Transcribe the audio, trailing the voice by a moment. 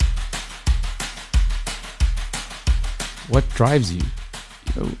what drives you?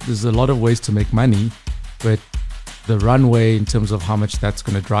 There's a lot of ways to make money, but the runway in terms of how much that's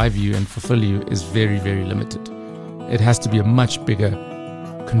going to drive you and fulfill you is very, very limited. It has to be a much bigger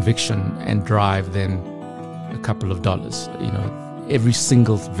conviction and drive than a couple of dollars. Every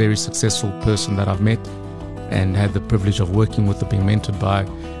single very successful person that I've met and had the privilege of working with or being mentored by,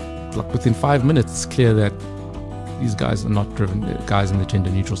 like within 5 minutes, it's clear that these guys are not driven, guys in the gender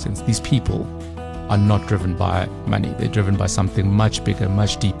neutral sense, these people are not driven by money. They're driven by something much bigger,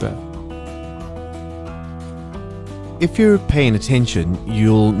 much deeper. If you're paying attention,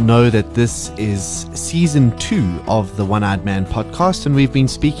 you'll know that this is season 2 of the One-Eyed Man podcast, and we've been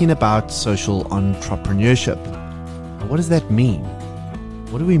speaking about social entrepreneurship. What does that mean?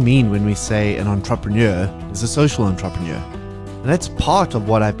 What do we mean when we say an entrepreneur is a social entrepreneur? And that's part of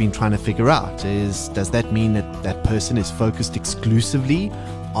what I've been trying to figure out does that mean that that person is focused exclusively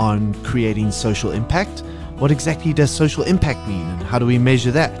on creating social impact? What exactly does social impact mean, and how do we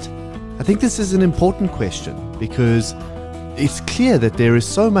measure that? I think this is an important question because it's clear that there is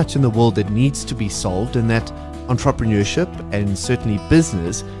so much in the world that needs to be solved, and that entrepreneurship and certainly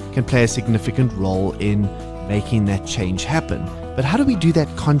business can play a significant role in making that change happen. But how do we do that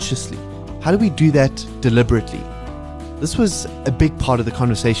consciously? How do we do that deliberately? This was a big part of the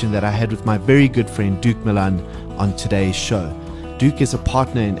conversation that I had with my very good friend Duke Malan on today's show. Duke is a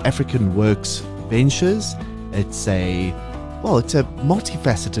partner in African Works Ventures. It's a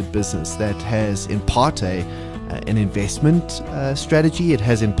multifaceted business that has in part an investment strategy. It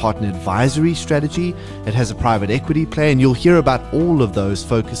has in part an advisory strategy. It has a private equity play, and you'll hear about all of those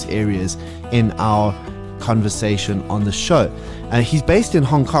focus areas in our conversation on the show. He's based in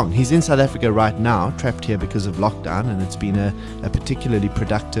Hong Kong. He's in South Africa right now, trapped here because of lockdown, and it's been a particularly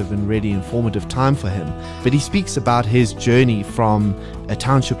productive and really informative time for him. But he speaks about his journey from a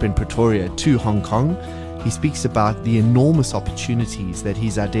township in Pretoria to Hong Kong. He speaks about the enormous opportunities that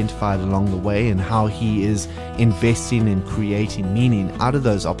he's identified along the way and how he is investing and creating meaning out of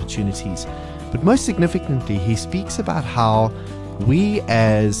those opportunities. But most significantly, he speaks about how we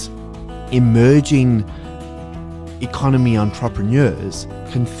as emerging economy entrepreneurs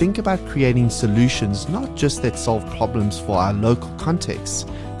can think about creating solutions not just that solve problems for our local contexts,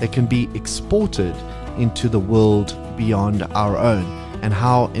 that can be exported into the world beyond our own, and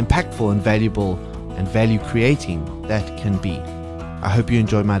how impactful and valuable and value creating that can be. I hope you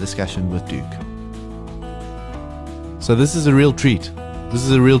enjoyed my discussion with Duke. So this is a real treat. This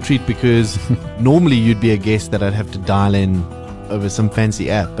is a real treat because normally you'd be a guest that I'd have to dial in over some fancy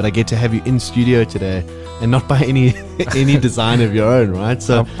app, but I get to have you in studio today, and not by any design of your own, right?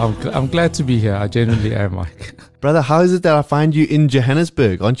 So I'm glad to be here. I genuinely am, Mike. Brother, how is it that I find you in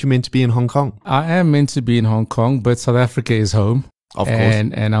Johannesburg? Aren't you meant to be in Hong Kong? I am meant to be in Hong Kong, but South Africa is home. Of course.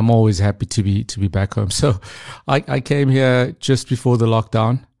 And I'm always happy to be back home. So I came here just before the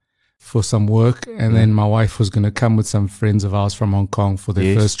lockdown for some work, and then my wife was going to come with some friends of ours from Hong Kong for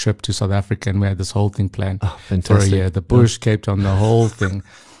their first trip to South Africa, and we had this whole thing planned for a year. The bush, Cape Town, the whole thing.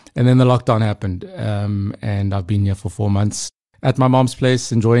 And then the lockdown happened, and I've been here for 4 months at my mom's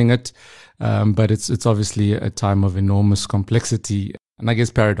place, enjoying it. But it's obviously a time of enormous complexity, and I guess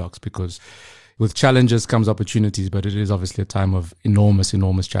paradox, because with challenges comes opportunities, but it is obviously a time of enormous,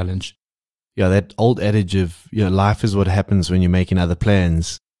 enormous challenge. Yeah, that old adage of life is what happens when you're making other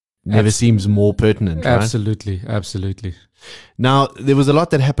plans never seems more pertinent, right? Absolutely. Now, there was a lot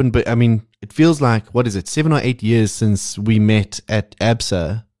that happened, but I mean, it feels like, 7 or 8 years since we met at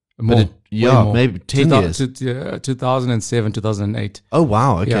ABSA? More. Maybe 10 years. 2007, 2008. Oh,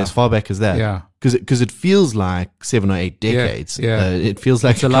 wow. Okay, as far back as that. Yeah. Because it feels like 7 or 8 decades. Yeah. It feels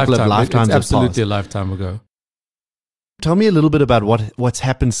like it's a couple of lifetimes It's absolutely have a lifetime ago. Tell me a little bit about what's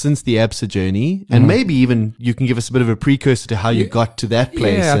happened since the ABSA journey, and maybe even you can give us a bit of a precursor to how you got to that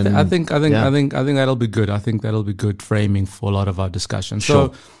place. Yeah, I think that'll be good. I think that'll be good framing for a lot of our discussion.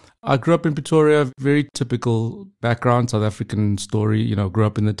 Sure. So I grew up in Pretoria, very typical background, South African story, grew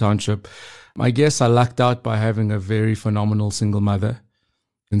up in the township. I guess I lucked out by having a very phenomenal single mother,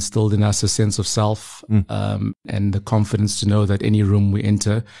 instilled in us a sense of self, and the confidence to know that any room we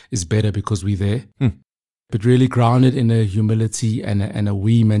enter is better because we're there. But really grounded in a humility and a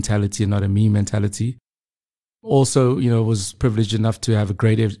we mentality and not a me mentality. Also, was privileged enough to have a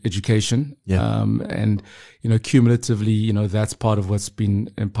great education. And, cumulatively, that's part of what's been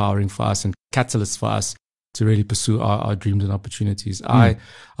empowering for us and catalyst for us to really pursue our dreams and opportunities. I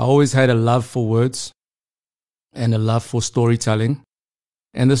always had a love for words and a love for storytelling.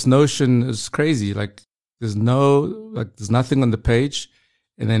 And this notion is crazy. There's nothing on the page.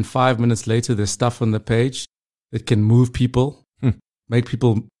 And then 5 minutes later, there's stuff on the page that can move people, make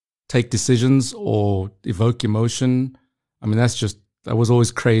people take decisions or evoke emotion I mean, that was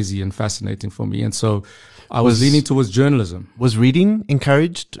always crazy and fascinating for me. And so I was leaning towards journalism. Was reading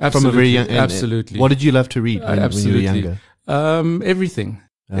encouraged Absolutely, from a very young? Absolutely. What did you love to read when you were younger? Everything.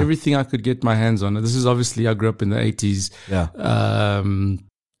 Yeah. Everything I could get my hands on. This is obviously, I grew up in the 80s. Yeah.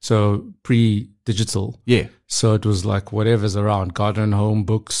 So pre-digital. Yeah. So it was like whatever's around, garden home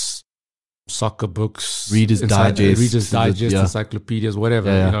books, soccer books, Reader's Digest, encyclopedias, whatever,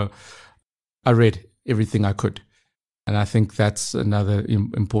 you know. I read everything I could. And I think that's another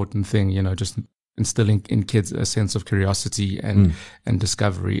important thing, you know, just instilling in kids a sense of curiosity and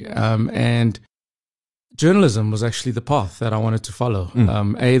discovery. And journalism was actually the path that I wanted to follow.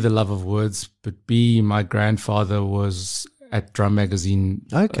 A, the love of words, but B, my grandfather was at Drum Magazine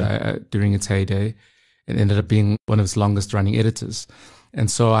during its heyday and ended up being one of its longest running editors. And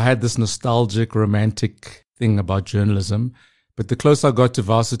so I had this nostalgic, romantic thing about journalism. But the closer I got to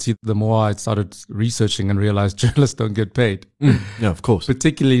varsity, the more I started researching and realized journalists don't get paid. Yeah, of course.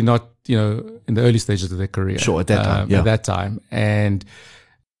 Particularly not, you know, in the early stages of their career. Sure, at that time. At that time. And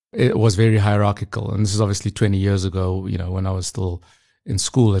it was very hierarchical. And this is obviously 20 years ago, you know, when I was still in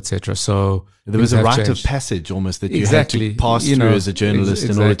school, etc. So there was a rite of passage almost that you had to pass through as a journalist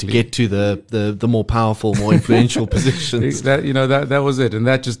in order to get to the more powerful, more influential positions. That was it. And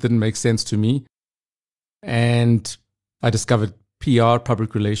that just didn't make sense to me. And I discovered PR,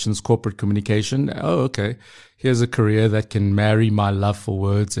 public relations, corporate communication. Oh, okay. Here's a career that can marry my love for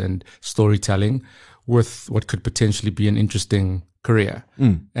words and storytelling with what could potentially be an interesting career.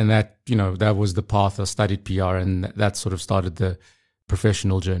 And that, you know, that was the path. I studied PR, and that sort of started the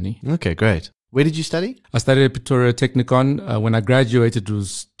professional journey. Okay, great. Where did you study? I studied at Pretoria Technikon. When I graduated, it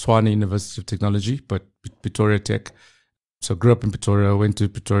was Tshwane University of Technology, but Pretoria Tech. So grew up in Pretoria, went to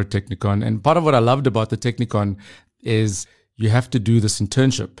Pretoria Technikon. And part of what I loved about the Technikon is you have to do this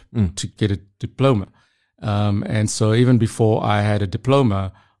internship to get a diploma. And so even before I had a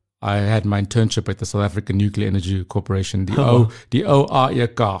diploma, I had my internship at the South African Nuclear Energy Corporation, the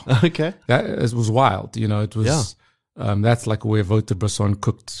OREK. Okay. It was wild. You know, it was, that's like where Wouter Brisson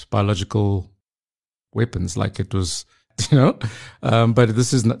cooked biological weapons. Like it was, you know, but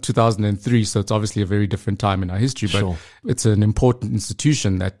this is 2003, so it's obviously a very different time in our history, but it's an important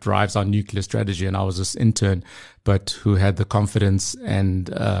institution that drives our nuclear strategy. And I was this intern, but who had the confidence and,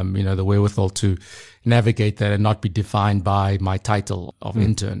 you know, the wherewithal to navigate that and not be defined by my title of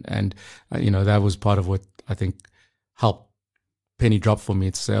intern. And, you know, that was part of what I think helped penny drop for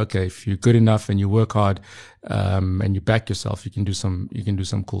me to say, okay, if you're good enough and you work hard, and you back yourself, you can do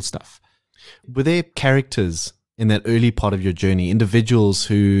some cool stuff. Were there characters in that early part of your journey, individuals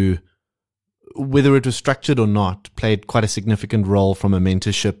who, whether it was structured or not, played quite a significant role from a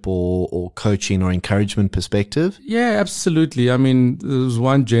mentorship or coaching or encouragement perspective? Yeah, absolutely. I mean, there was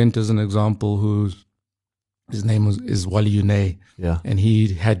one gent as an example his name is Wally Une. Yeah. And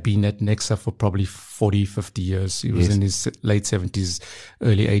he had been at Nexa for probably 40, 50 years. He was in his late 70s,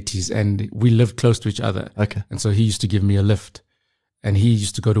 early 80s, and we lived close to each other. Okay. And so he used to give me a lift. And he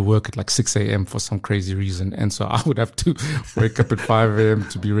used to go to work at like 6 a.m. for some crazy reason. And so I would have to wake up at 5 a.m.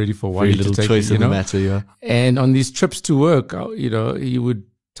 to be ready for Wally to take choice me, in the matter, yeah. And on these trips to work, you know, he would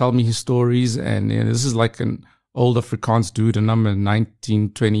tell me his stories. And this is like an old Afrikaans dude, and I'm a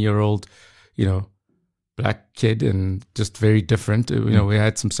 19, 20-year-old, you know, black kid, and just very different. You know, we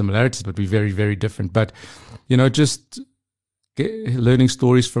had some similarities, but we're very, very different. But, you know, just learning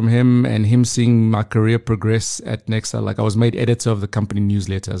stories from him and him seeing my career progress at Nexa. Like I was made editor of the company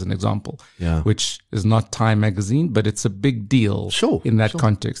newsletter as an example, which is not Time magazine, but it's a big deal in that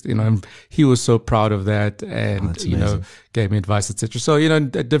context. You know, and he was so proud of that, and, you know, gave me advice, etc. So, you know,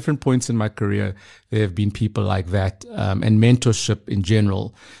 at different points in my career, there have been people like that. And mentorship in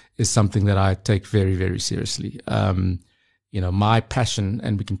general is something that I take very, very seriously. You know, my passion,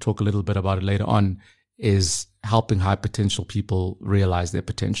 and we can talk a little bit about it later on, is helping high potential people realize their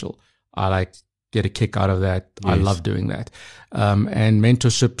potential. I get a kick out of that. Yes. I love doing that. And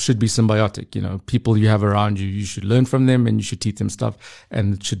mentorship should be symbiotic. You know, people you have around you, you should learn from them and you should teach them stuff.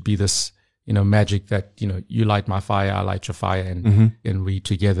 And it should be this, you know, magic that, you know, you light my fire, I light your fire, and we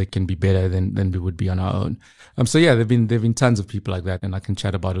together can be better than we would be on our own. So yeah, there've been tons of people like that, and I can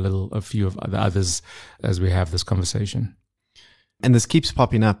chat about a few of the others as we have this conversation. And this keeps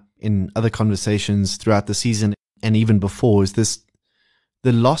popping up in other conversations throughout the season and even before, is this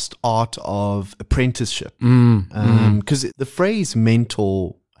the lost art of apprenticeship. Because the phrase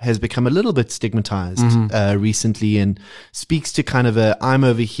mentor has become a little bit stigmatized recently, and speaks to kind of I'm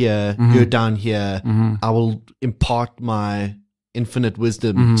over here, you're down here, I will impart my infinite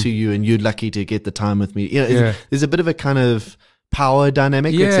wisdom to you, and you're lucky to get the time with me. You know, there's a bit of a kind of power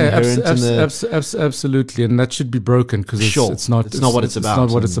dynamic that's inherent in the... Absolutely. And that should be broken because it's not what it's about. It's not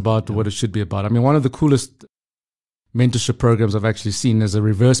what it's about, what it should be about. I mean, one of the coolest mentorship programs I've actually seen is a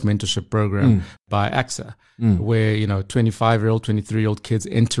reverse mentorship program by AXA, where, 25-year-old, 23-year-old kids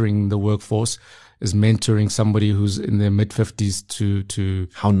entering the workforce is mentoring somebody who's in their mid-50s to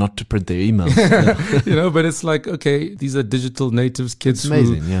how not to print their emails. But it's like, okay, these are digital natives, kids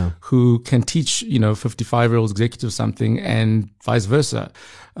who can teach, 55-year-old executives something and vice versa.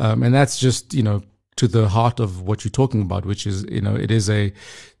 And that's just, to the heart of what you're talking about, which is,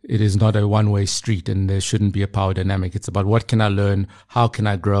 it is not a one-way street and there shouldn't be a power dynamic. It's about what can I learn? How can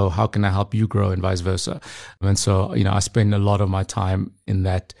I grow? How can I help you grow and vice versa? And so, I spend a lot of my time in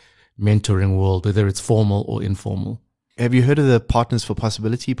that mentoring world, whether it's formal or informal. Have you heard of the Partners for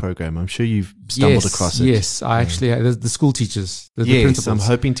Possibility program? I'm sure you've stumbled across it. Yes, I actually, the school teachers, the principals. I'm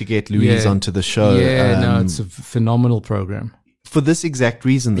hoping to get Louise onto the show. It's a phenomenal program. For this exact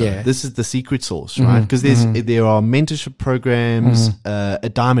reason, though, this is the secret sauce, right? Because there are mentorship programs, a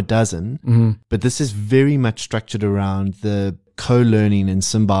dime a dozen, but this is very much structured around the co-learning and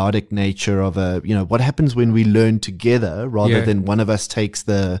symbiotic nature of what happens when we learn together rather than one of us takes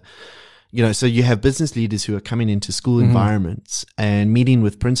the, so you have business leaders who are coming into school environments and meeting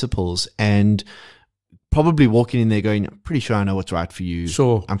with principals and probably walking in there going, I'm pretty sure I know what's right for you.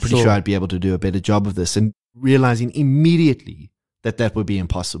 I'm pretty sure I'd be able to do a better job of this, and realizing immediately that would be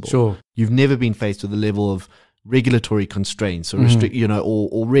impossible. You've never been faced with a level of regulatory constraints or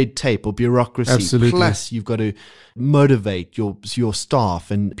or red tape or bureaucracy. Absolutely. Plus, you've got to motivate your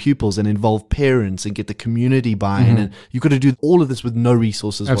staff and pupils and involve parents and get the community buy-in. And you've got to do all of this with no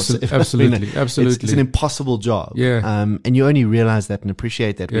resources whatsoever. Absolutely. It's an impossible job. And you only realize that and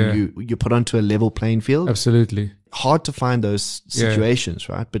appreciate that when you're put onto a level playing field. Absolutely. Hard to find those situations,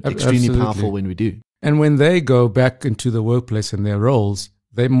 right? But extremely powerful when we do. And when they go back into the workplace in their roles,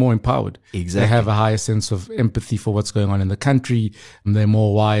 they're more empowered. Exactly. They have a higher sense of empathy for what's going on in the country. And they're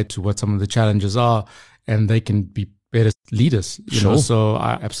more wired to what some of the challenges are, and they can be better leaders. So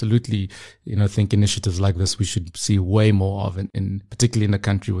I absolutely, think initiatives like this we should see way more of, in particularly in a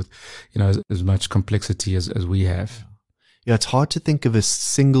country with, as much complexity as we have. Yeah, it's hard to think of a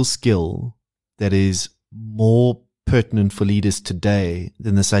single skill that is more pertinent for leaders today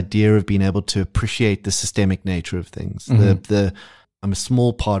than this idea of being able to appreciate the systemic nature of things. I'm a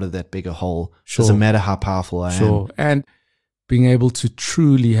small part of that bigger whole. Doesn't matter how powerful I am. And being able to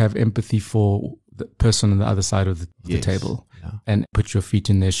truly have empathy for the person on the other side of the table and put your feet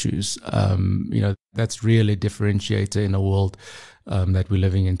in their shoes. That's really a differentiator in a world that we're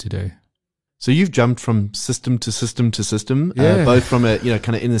living in today. So you've jumped from system to system to system, both from a,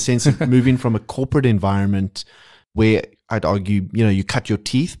 kind of in the sense of moving from a corporate environment where I'd argue, you cut your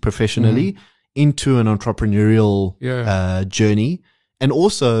teeth professionally into an entrepreneurial journey, and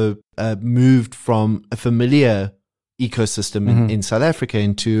also moved from a familiar ecosystem in South Africa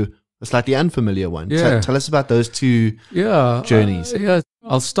into a slightly unfamiliar one. Tell us about those two journeys.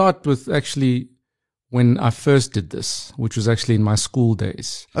 I'll start with actually when I first did this, which was actually in my school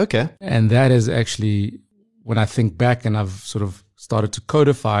days. Okay. And that is actually, when I think back and I've sort of started to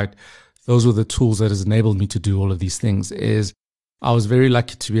codify it, those were the tools that has enabled me to do all of these things. I was very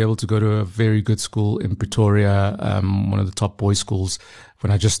lucky to be able to go to a very good school in Pretoria, one of the top boys' schools,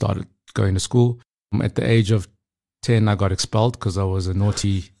 when I just started going to school. At the age of 10, I got expelled because I was a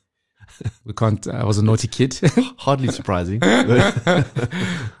naughty. I was a naughty kid. Hardly surprising.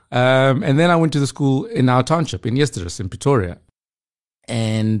 And then I went to the school in our township in Yesterday in Pretoria,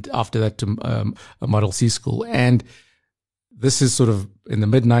 and after that to a Model C school. And this is sort of in the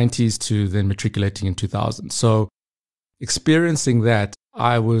mid-90s to then matriculating in 2000. So experiencing that,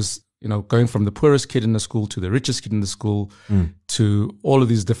 I was, going from the poorest kid in the school to the richest kid in the school to all of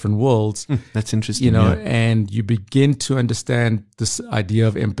these different worlds. That's interesting. And you begin to understand this idea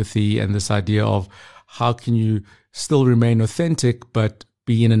of empathy and this idea of how can you still remain authentic, but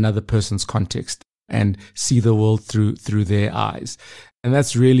be in another person's context and see the world through their eyes. And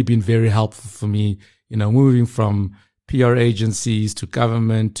that's really been very helpful for me, moving from PR agencies to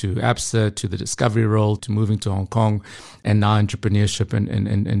government to ABSA to the discovery role to moving to Hong Kong and now entrepreneurship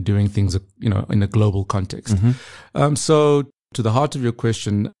and doing things, in a global context. So to the heart of your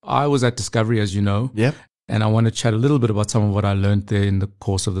question, I was at Discovery, as you know. Yep. And I want to chat a little bit about some of what I learned there in the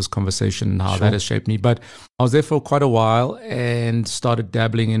course of this conversation and how that has shaped me. But I was there for quite a while and started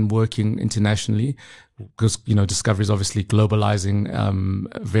dabbling in working internationally because, Discovery is obviously globalizing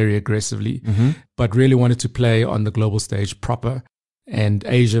very aggressively, but really wanted to play on the global stage proper. And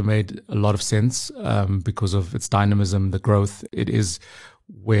Asia made a lot of sense because of its dynamism, the growth. It is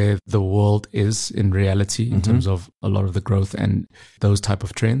where the world is in reality in terms of a lot of the growth and those type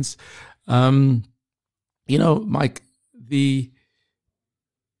of trends. Mike, the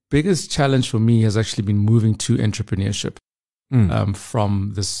biggest challenge for me has actually been moving to entrepreneurship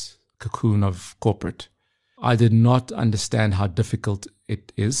from this cocoon of corporate. I did not understand how difficult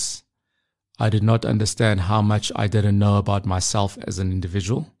it is. I did not understand how much I didn't know about myself as an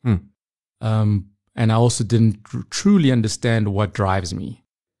individual. And I also didn't truly understand what drives me.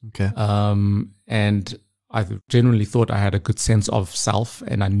 Okay. And I genuinely thought I had a good sense of self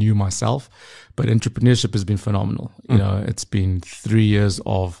and I knew myself, but entrepreneurship has been phenomenal. It's been 3 years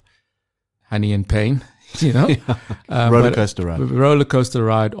of honey and pain, roller coaster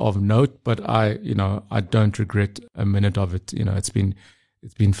ride of note, but I don't regret a minute of it.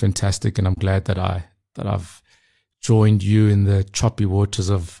 It's been fantastic, and I'm glad that I've joined you in the choppy waters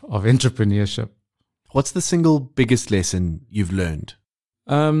of entrepreneurship. What's the single biggest lesson you've learned?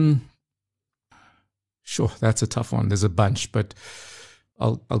 Sure, that's a tough one. There's a bunch, but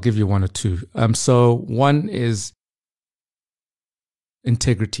I'll give you one or two. So one is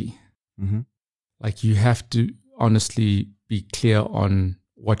integrity. Like, you have to honestly be clear on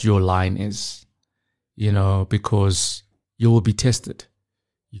what your line is, because you will be tested.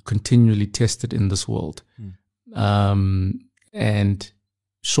 You continually tested in this world. And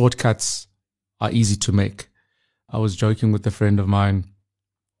shortcuts are easy to make. I was joking with a friend of mine,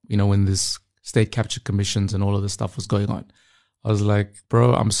 when this state capture commissions and all of this stuff was going on. I was like,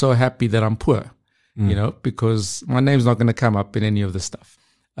 bro, I'm so happy that I'm poor, because my name's not going to come up in any of this stuff.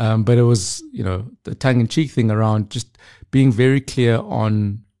 But it was, the tongue-in-cheek thing around just being very clear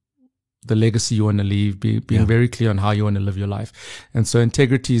on the legacy you want to leave, being very clear on how you want to live your life. And so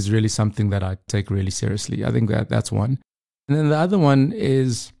integrity is really something that I take really seriously. I think that's one. And then the other one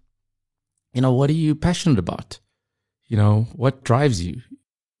is, what are you passionate about? What drives you?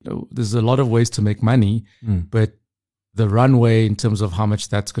 There's a lot of ways to make money, but the runway in terms of how much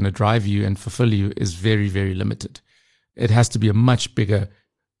that's going to drive you and fulfill you is very, very limited. It has to be a much bigger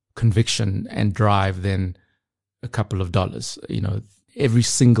conviction and drive than a couple of dollars. Every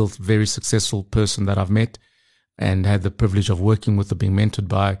single very successful person that I've met and had the privilege of working with or being mentored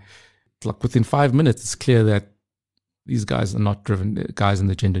by, like within 5 minutes, it's clear that these guys are not driven, guys in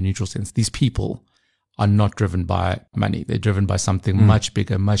the gender neutral sense. These people are not driven by money. They're driven by something much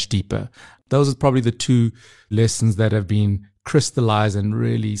bigger, much deeper. Those are probably the two lessons that have been crystallized and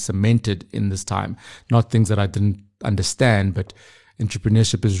really cemented in this time. Not things that I didn't understand, but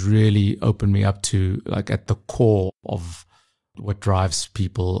entrepreneurship has really opened me up to, like, at the core of what drives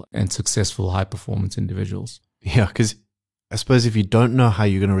people and successful high performance individuals. Yeah, because I suppose if you don't know how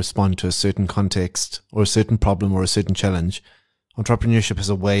you're going to respond to a certain context or a certain problem or a certain challenge, entrepreneurship is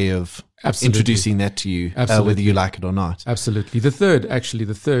a way of introducing that to you, whether you like it or not. Absolutely. The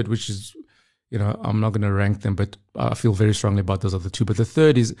third, which is, I'm not going to rank them, but I feel very strongly about those other two. But the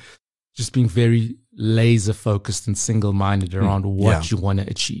third is just being very laser focused and single minded around what you want to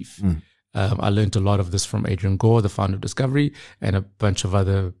achieve. I learned a lot of this from Adrian Gore, the founder of Discovery, and a bunch of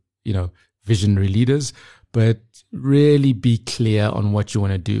other, visionary leaders. But really be clear on what you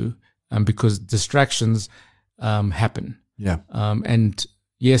want to do, because distractions happen. Yeah. And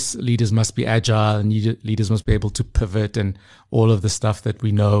yes, leaders must be agile and leaders must be able to pivot and all of the stuff that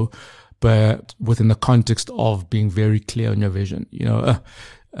we know, but within the context of being very clear on your vision.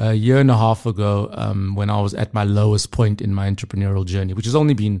 A year and a half ago, when I was at my lowest point in my entrepreneurial journey, which has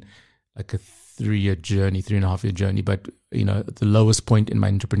only been like a 3.5 year journey, but the lowest point in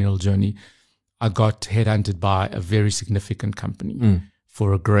my entrepreneurial journey, I got headhunted by a very significant company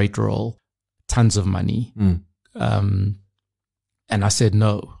for a great role, tons of money. And I said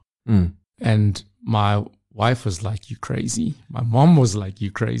no. And my wife was like, you crazy. My mom was like,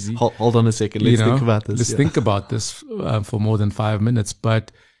 you crazy. Hold on a second. Let's think about this. Let's think about this for more than 5 minutes.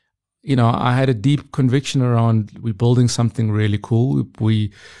 But, I had a deep conviction around we're building something really cool.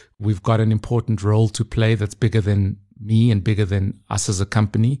 We've got an important role to play that's bigger than me and bigger than us as a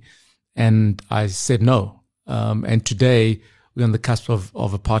company. And I said no. And today we're on the cusp of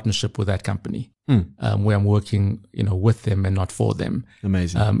a partnership with that company, where I'm working, with them and not for them.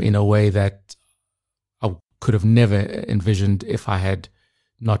 Amazing. In a way that I could have never envisioned if I had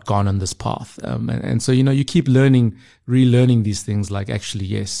not gone on this path. And so, you keep relearning these things, like, actually,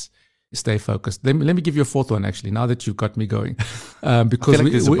 yes, stay focused. Let me give you a fourth one, actually, now that you've got me going. Because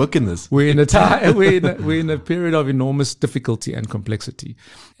there's a book in this. We're in a period of enormous difficulty and complexity.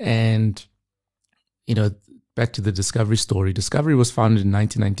 And, back to the Discovery story. Discovery was founded in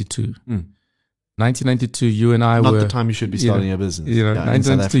 1992. 1992, you and I Not were... the time you should be starting a business. You know, in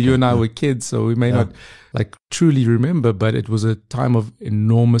South 1992, you and I Africa. were kids, so we may not like truly remember, but it was a time of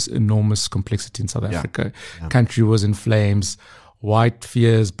enormous complexity in South Africa. Country was in flames, white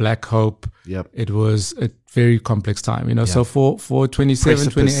fears, black hope. It was a very complex time, you know. So for 27,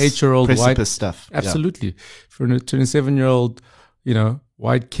 28-year-old white stuff. Absolutely. For a 27-year-old, you know,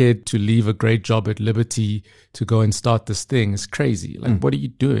 white kid to leave a great job at Liberty to go and start this thing is crazy. Like, what are you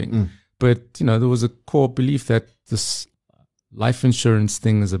doing? But, you know, there was a core belief that this life insurance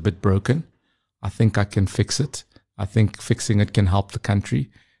thing is a bit broken. I think I can fix it. I think fixing it can help the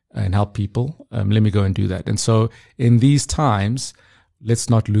country and help people. Let me go and do that. And so in these times, let's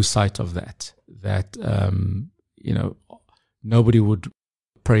not lose sight of that, you know, nobody would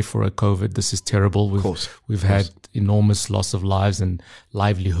pray for a COVID. This is terrible. We've had enormous loss of lives and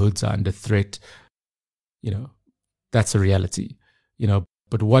livelihoods are under threat. You know, that's a reality, you know,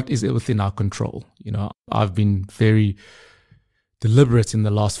 but what is it within our control? You know, I've been very deliberate in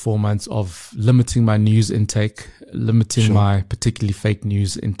the last 4 months of limiting my news intake, limiting my particularly fake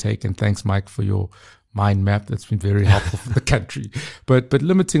news intake. And thanks, Mike, for your mind map. That's been very helpful for the country. But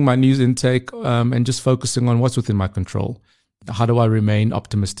limiting my news intake and just focusing on what's within my control. How do I remain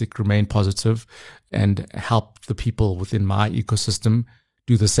optimistic, remain positive, and help the people within my ecosystem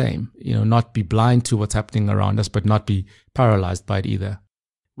do the same? You know, not be blind to what's happening around us, but not be paralyzed by it either.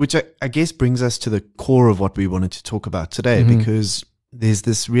 Which I guess brings us to the core of what we wanted to talk about today, because there's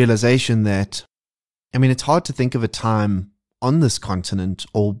this realization that, I mean, it's hard to think of a time on this continent,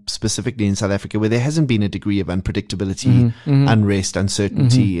 or specifically in South Africa, where there hasn't been a degree of unpredictability, unrest,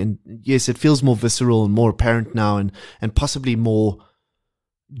 uncertainty. And yes, it feels more visceral and more apparent now, and possibly more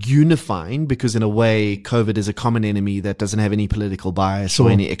unifying, because in a way, COVID is a common enemy that doesn't have any political bias or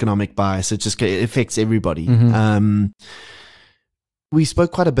any economic bias. It affects everybody. We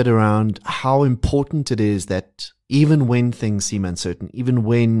spoke quite a bit around how important it is that even when things seem uncertain, even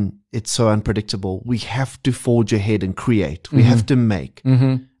when it's so unpredictable, we have to forge ahead and create. We have to make.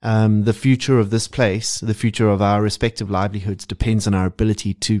 The future of this place, the future of our respective livelihoods, depends on our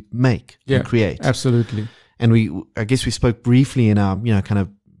ability to make and create. Absolutely. And I guess we spoke briefly in our, you know, kind of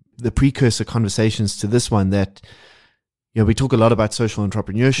the precursor conversations to this one that, you know, we talk a lot about social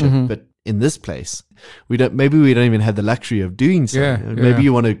entrepreneurship, but in this place, maybe we don't even have the luxury of doing so. Maybe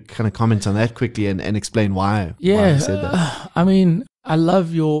you want to kind of comment on that quickly and explain why you said that. I mean, I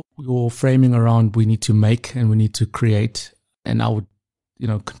love your framing around we need to make and we need to create. And I would, you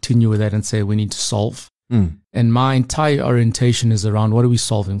know, continue with that and say we need to solve. And my entire orientation is around what are we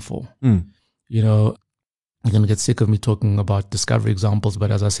solving for? You know, you're going to get sick of me talking about discovery examples, but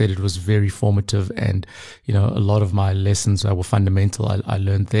as I said, it was very formative, and, you know, a lot of my lessons that were fundamental I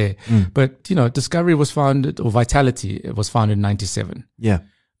learned there. But, you know, discovery was founded, or Vitality, it was founded in 97. You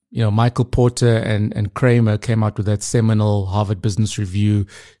know, Michael Porter and Kramer came out with that seminal Harvard Business Review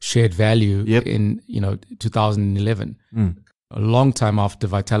shared value in, you know, 2011. A long time after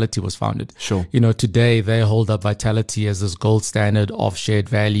Vitality was founded. You know, today they hold up Vitality as this gold standard of shared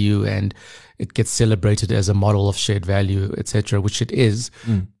value, and it gets celebrated as a model of shared value, etc., which it is.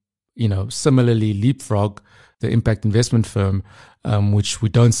 You know, similarly, Leapfrog, the impact investment firm, which we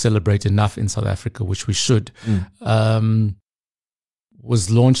don't celebrate enough in South Africa, which we should, was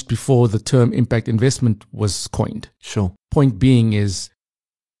launched before the term impact investment was coined. Point being is,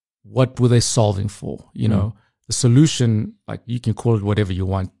 what were they solving for? You know, the solution, like, you can call it whatever you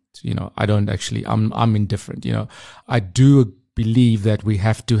want. You know, I don't actually, I'm indifferent. You know, I do believe that we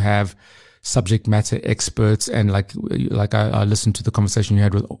have to have subject matter experts, and like I listened to the conversation you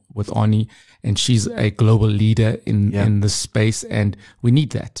had with Ani, and she's a global leader in this space, and we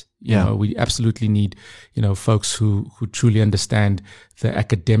need that. You know, we absolutely need, you know, folks who truly understand the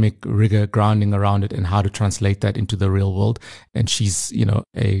academic rigor grounding around it and how to translate that into the real world. And she's, you know,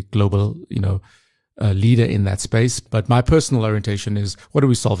 a global, you know, leader in that space. But my personal orientation is, what are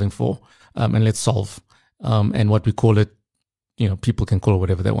we solving for? And let's solve. And what we call it, you know, people can call it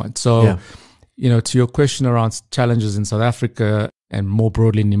whatever they want. So, you know, to your question around challenges in South Africa and more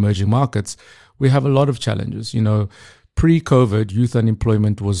broadly in emerging markets, we have a lot of challenges. You know, pre-COVID, youth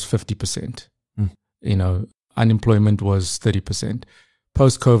unemployment was 50%. You know, unemployment was 30%.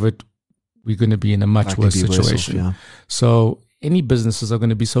 Post-COVID, we're going to be in a much worse situation. So any businesses are going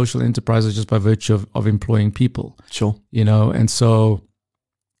to be social enterprises just by virtue of employing people. You know, and so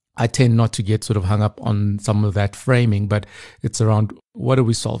I tend not to get sort of hung up on some of that framing, but it's around what are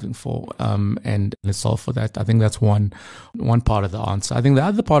we solving for, and let's solve for that. I think that's one part of the answer. I think the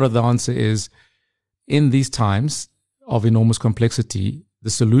other part of the answer is, in these times of enormous complexity, the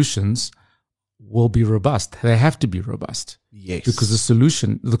solutions will be robust. They have to be robust. Yes.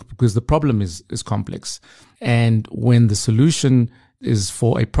 Because the problem is complex. And when the solution is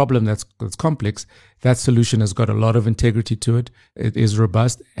for a problem that's complex, that solution has got a lot of integrity to it. It is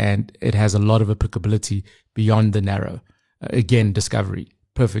robust and it has a lot of applicability beyond the narrow. Again, discovery,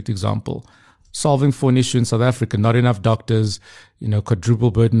 perfect example. Solving for an issue in South Africa, not enough doctors,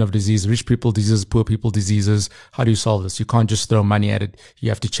 quadruple burden of disease, rich people diseases, poor people diseases. How do you solve this? You can't just throw money at it. You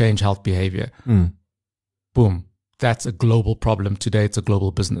have to change health behavior. Boom. That's a global problem. Today, it's a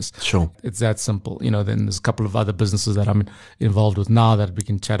global business. Sure. It's that simple. Then there's a couple of other businesses that I'm involved with now that we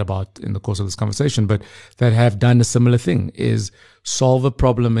can chat about in the course of this conversation, but that have done a similar thing, is solve a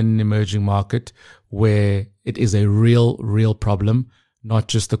problem in an emerging market where it is a real problem, not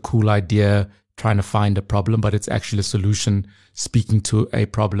just a cool idea trying to find a problem, but it's actually a solution speaking to a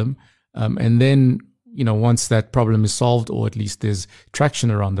problem. And then, once that problem is solved, or at least there's traction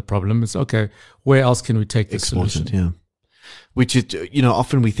around the problem, it's okay, where else can we take this solution? Yeah. Which is,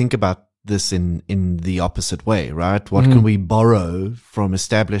 often we think about this in the opposite way, right? What can we borrow from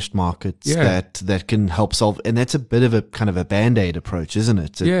established markets that can help solve? And that's a bit of a kind of a Band-Aid approach, isn't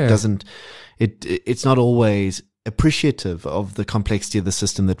it? It's not always appreciative of the complexity of the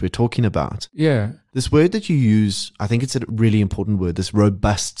system that we're talking about. Yeah. This word that you use, I think it's a really important word, this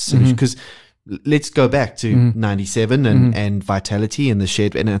robust solution, because let's go back to 97 and Vitality and the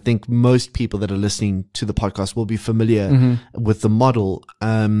shared. And I think most people that are listening to the podcast will be familiar with the model.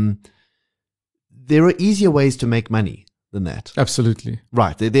 There are easier ways to make money than that. Absolutely.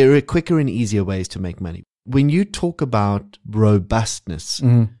 Right. There are quicker and easier ways to make money. When you talk about robustness,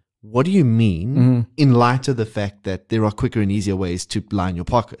 what do you mean in light of the fact that there are quicker and easier ways to line your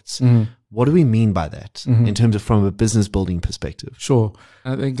pockets? What do we mean by that in terms of from a business building perspective? Sure.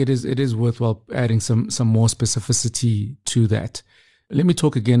 I think it is worthwhile adding some more specificity to that. Let me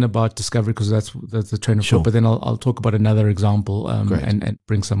talk again about discovery, because that's the train of thought, but then I'll talk about another example and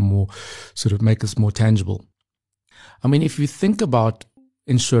bring some more, sort of make this more tangible. I mean, if you think about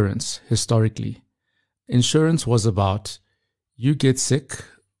insurance historically, insurance was about you get sick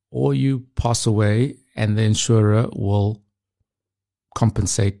or you pass away and the insurer will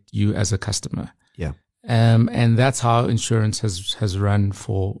compensate you as a customer. Yeah. And that's how insurance has run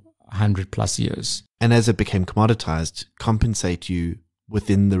for 100+ years. And as it became commoditized, compensate you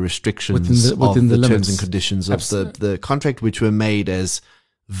within the restrictions within the terms limits and conditions of the contract, which were made as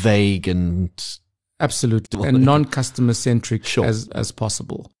vague and absolutely and non-customer centric as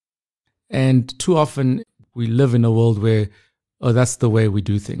possible. And too often we live in a world where, that's the way we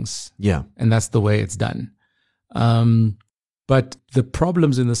do things. Yeah. And that's the way it's done. But the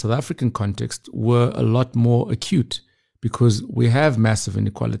problems in the South African context were a lot more acute because we have massive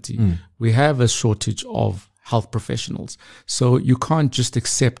inequality. We have a shortage of health professionals. So you can't just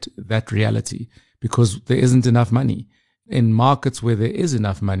accept that reality because there isn't enough money. In markets where there is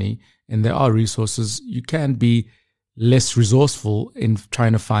enough money and there are resources, you can be less resourceful in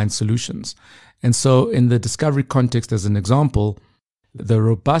trying to find solutions. And so in the discovery context, as an example, the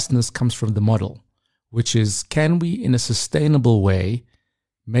robustness comes from the model, which is, can we in a sustainable way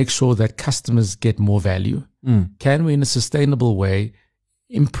make sure that customers get more value? Can we in a sustainable way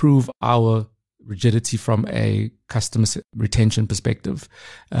improve our rigidity from a customer retention perspective?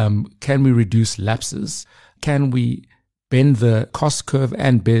 Can we reduce lapses? Can we bend the cost curve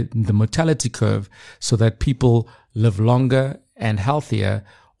and bend the mortality curve so that people live longer and healthier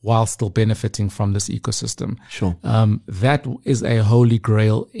while still benefiting from this ecosystem? Sure. That is a holy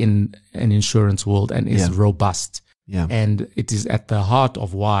grail in an insurance world and is robust. Yeah. And it is at the heart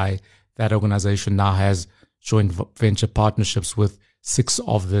of why that organization now has joint venture partnerships with 6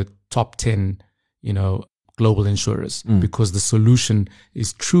 of the top 10, global insurers, because the solution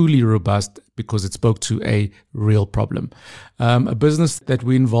is truly robust because it spoke to a real problem. A business that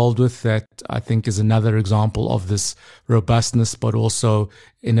we're involved with that I think is another example of this robustness, but also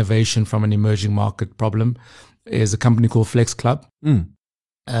innovation from an emerging market problem, is a company called Flex Club,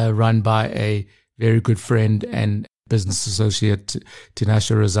 run by a very good friend and business associate,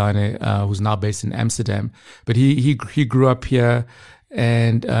 Tinashe Rozane, who's now based in Amsterdam. But he grew up here,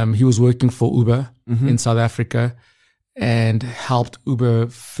 and he was working for Uber in South Africa and helped Uber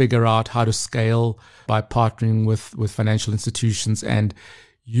figure out how to scale by partnering with financial institutions and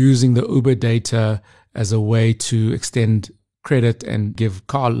using the Uber data as a way to extend credit and give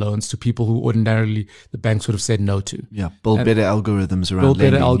car loans to people who ordinarily the banks would have said no to. Yeah, build better algorithms around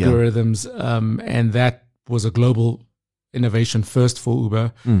lending. Build better algorithms, and that was a global innovation first for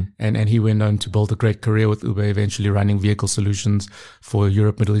Uber. And he went on to build a great career with Uber, eventually running vehicle solutions for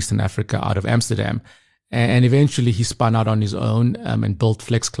Europe, Middle East, and Africa out of Amsterdam. And eventually he spun out on his own and built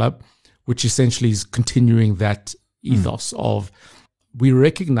Flex Club, which essentially is continuing that ethos of we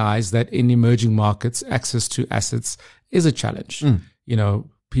recognize that in emerging markets, access to assets is a challenge. You know,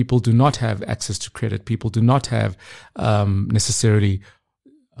 people do not have access to credit. People do not have necessarily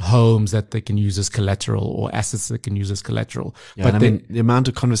homes that they can use as collateral or assets that can use as collateral. Yeah, but I mean, the amount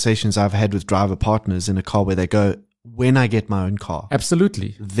of conversations I've had with driver partners in a car where they go, when I get my own car,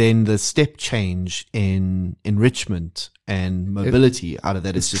 absolutely, then the step change in enrichment and mobility out of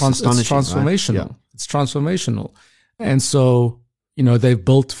that is just astonishing. It's transformational. Right? Yeah. It's transformational. And so, you know, they've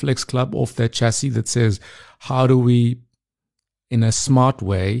built Flex Club off that chassis that says, how do we, in a smart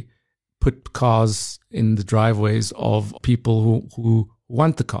way, put cars in the driveways of people who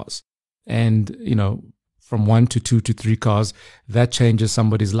want the cars? And, you know, from 1 to 2 to 3 cars, that changes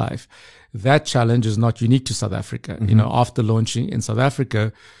somebody's life. That challenge is not unique to South Africa. You know, after launching in South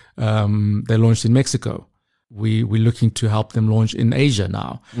Africa, they launched in Mexico. We're looking to help them launch in Asia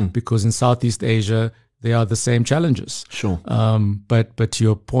now, because in Southeast Asia, they are the same challenges. Sure. But to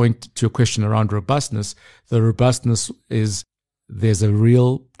your point, to your question around robustness, the robustness is there's a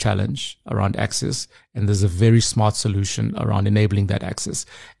real challenge around access, and there's a very smart solution around enabling that access.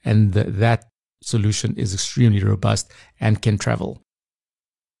 And that solution is extremely robust and can travel.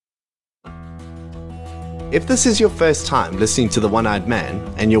 If this is your first time listening to The One-Eyed Man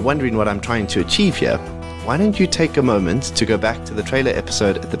and you're wondering what I'm trying to achieve here, why don't you take a moment to go back to the trailer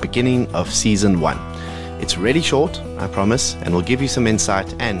episode at the beginning of season 1. It's really short, I promise, and will give you some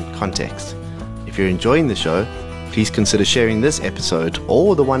insight and context. If you're enjoying the show, please consider sharing this episode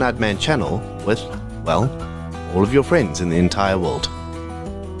or the One-Eyed Man channel with, well, all of your friends in the entire world.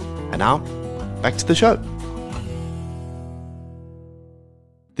 And now, back to the show.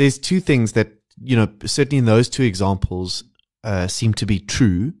 There's two things that, you know, certainly in those two examples seem to be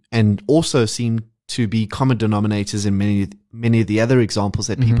true, and also seem to be common denominators in many of the other examples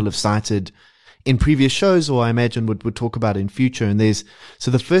that people have cited in previous shows, or I imagine would talk about in future. And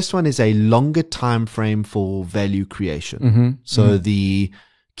so the first one is a longer time frame for value creation. So the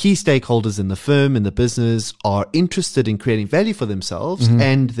key stakeholders in the firm, in the business, are interested in creating value for themselves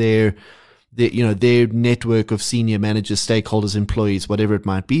and their network of senior managers, stakeholders, employees, whatever it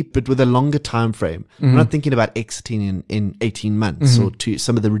might be, but with a longer time frame. We're not thinking about exiting in 18 months or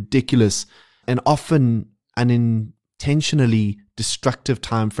some of the ridiculous and often unintentionally destructive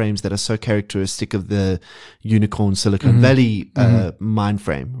timeframes that are so characteristic of the unicorn Silicon Valley mind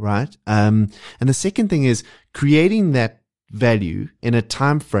frame, right? And the second thing is creating that value in a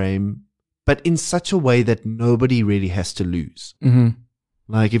time frame, but in such a way that nobody really has to lose.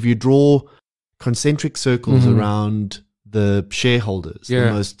 Like if you draw concentric circles around the shareholders,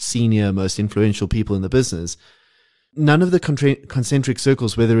 the most senior, most influential people in the business, none of the concentric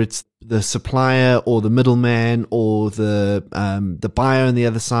circles, whether it's the supplier or the middleman or the buyer on the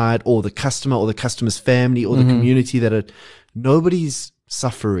other side or the customer or the customer's family or the community nobody's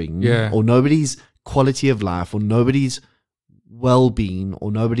suffering or nobody's quality of life or nobody's well-being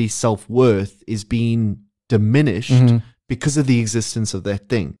or nobody's self-worth is being diminished because of the existence of that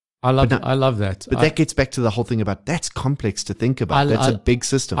thing. I love that. But that gets back to the whole thing about that's complex to think about. That's a big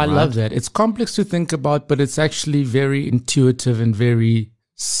system. I love that. It's complex to think about, but it's actually very intuitive and very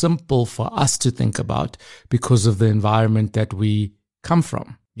simple for us to think about because of the environment that we come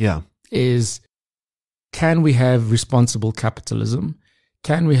from. Yeah. Can we have responsible capitalism?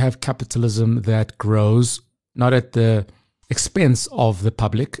 Can we have capitalism that grows not at the expense of the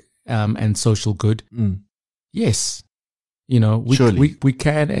public and social good? Yes. You know, we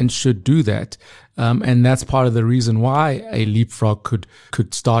can and should do that. And that's part of the reason why a leapfrog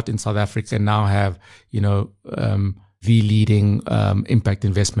could start in South Africa and now have, you know, the leading impact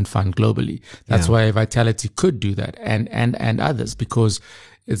investment fund globally. That's why Vitality could do that and others, because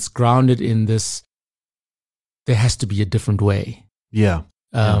it's grounded in this, there has to be a different way. Yeah.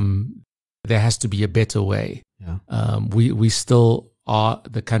 There has to be a better way. Yeah. We still are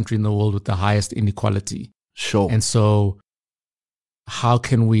the country in the world with the highest inequality. Sure. And so how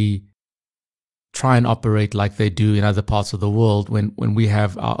can we try and operate like they do in other parts of the world when we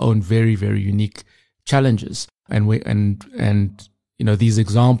have our own very, very unique challenges? And you know, these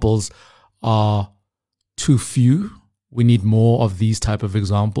examples are too few. We need more of these type of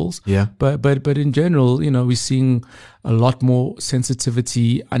examples. Yeah. But in general, you know, we're seeing a lot more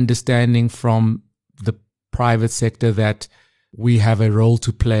sensitivity, understanding from the private sector that we have a role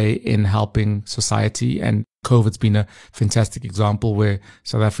to play in helping society. And COVID's been a fantastic example where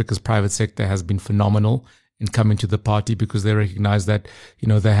South Africa's private sector has been phenomenal in coming to the party because they recognize that, you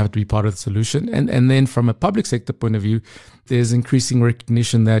know, they have to be part of the solution. And then from a public sector point of view, there's increasing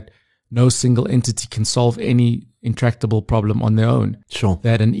recognition that no single entity can solve any intractable problem on their own. Sure.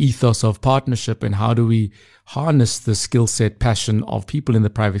 That an ethos of partnership, and how do we harness the skill set, passion of people in the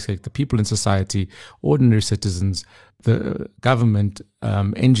private sector, people in society, ordinary citizens, the government,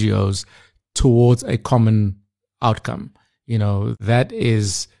 NGOs, towards a common outcome. That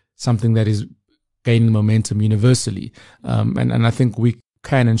is something that is gaining momentum universally. And I think we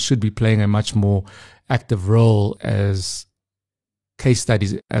can and should be playing a much more active role as case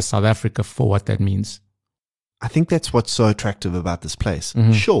studies as South Africa for what that means. I think that's what's so attractive about this place.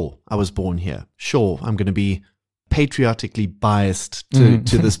 Mm-hmm. Sure, I was born here. Sure, I'm going to be patriotically biased to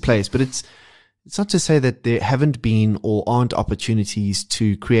this place, but it's not to say that there haven't been or aren't opportunities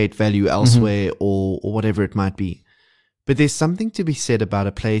to create value elsewhere or whatever it might be. But there's something to be said about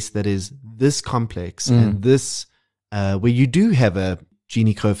a place that is this complex and this, where you do have a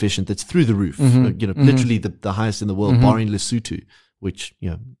Gini coefficient that's through the roof, literally the highest in the world, barring Lesotho, which,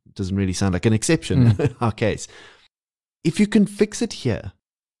 doesn't really sound like an exception in our case. If you can fix it here,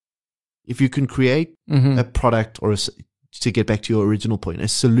 if you can create a product or to get back to your original point, a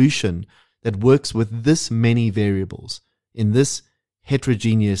solution that works with this many variables in this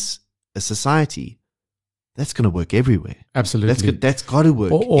heterogeneous society, that's going to work everywhere. Absolutely. That's got to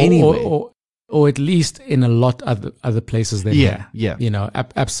work anywhere. Or at least in a lot of other places than here. Yeah.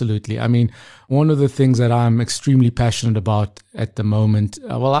 Absolutely. I mean, one of the things that I'm extremely passionate about at the moment,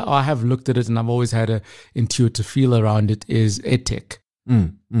 I have looked at it and I've always had a intuitive feel around it, is edtech. I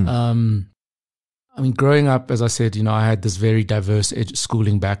mean, growing up, as I said, I had this very diverse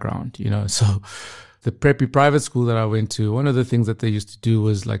schooling background, so the preppy private school that I went to, one of the things that they used to do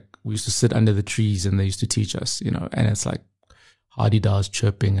was we used to sit under the trees and they used to teach us, and it's like hardy-daws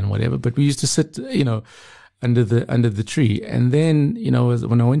chirping and whatever, but we used to sit, under the tree. And then,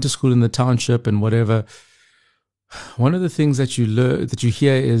 when I went to school in the township and whatever, one of the things that you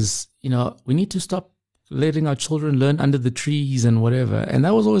hear is, we need to stop letting our children learn under the trees and whatever. And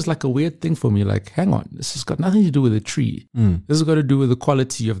that was always like a weird thing for me. Like, hang on, this has got nothing to do with the tree. This has got to do with the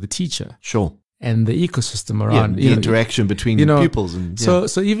quality of the teacher. Sure. And the ecosystem around the interaction between pupils. And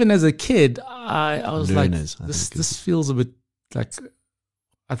so even as a kid, I was Learners, like, this feels a bit like,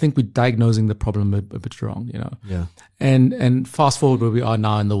 I think we're diagnosing the problem a bit wrong, Yeah. And fast forward where we are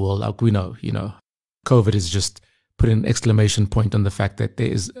now in the world, like we know, COVID has just put an exclamation point on the fact that there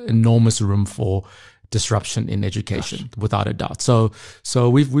is enormous room for disruption in education, without a doubt. So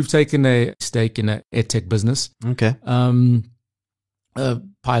we've taken a stake in a edtech business. Okay.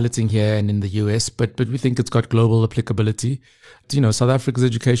 Piloting here and in the US, but we think it's got global applicability. South Africa's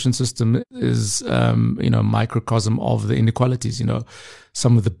education system is, a microcosm of the inequalities,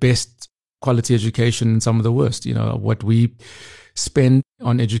 some of the best quality education and some of the worst. What we spend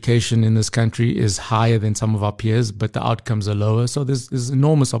on education in this country is higher than some of our peers, but the outcomes are lower. So there's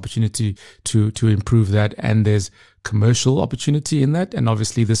enormous opportunity to improve that. And there's commercial opportunity in that. And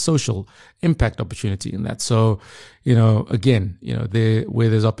obviously there's social impact opportunity in that. So, again, where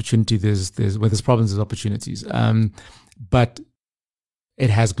there's opportunity, where there's problems, there's opportunities. But it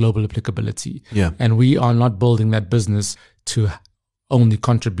has global applicability. Yeah. And we are not building that business to only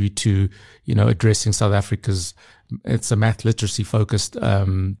contribute to, addressing South Africa's, it's a math literacy focused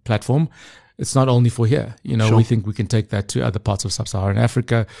platform. It's not only for here. Sure. We think we can take that to other parts of Sub-Saharan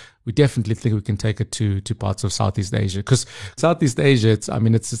Africa. We definitely think we can take it to parts of Southeast Asia, because Southeast Asia,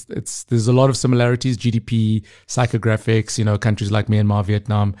 there's a lot of similarities, GDP, psychographics, countries like Myanmar,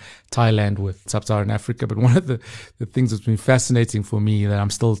 Vietnam, Thailand with Sub-Saharan Africa. But one of the things that's been fascinating for me that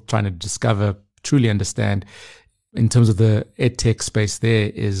I'm still trying to discover, truly understand in terms of the edtech space there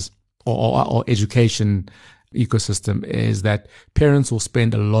is, or education ecosystem, is that parents will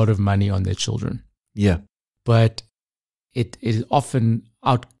spend a lot of money on their children. Yeah. But it is often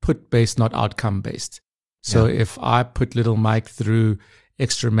output based, not outcome based. So if I put little Mike through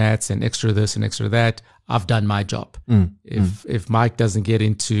extra maths and extra this and extra that, I've done my job. If Mike doesn't get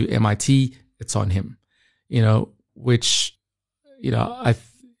into MIT, it's on him. Which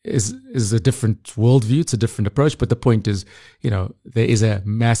is a different worldview. It's a different approach. But the point is, there is a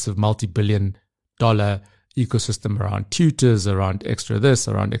massive multi-billion-dollar ecosystem around tutors, around extra this,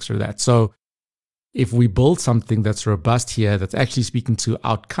 around extra that. So if we build something that's robust here, that's actually speaking to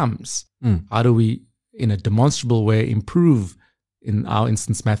outcomes, how do we, in a demonstrable way, improve, in our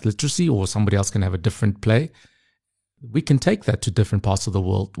instance, math literacy, or somebody else can have a different play? We can take that to different parts of the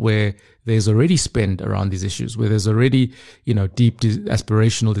world where there's already spend around these issues, where there's already, deep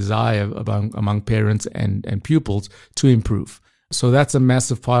aspirational desire among parents and pupils to improve. So that's a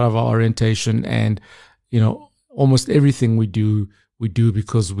massive part of our orientation. And, almost everything we do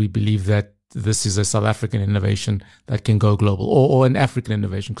because we believe that this is a South African innovation that can go global, or an African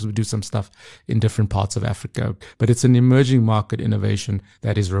innovation, because we do some stuff in different parts of Africa. But it's an emerging market innovation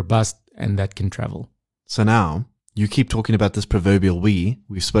that is robust and that can travel. So now you keep talking about this proverbial we.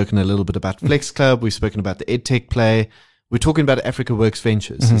 We've spoken a little bit about Flex Club. We've spoken about the EdTech play. We're talking about Africa Works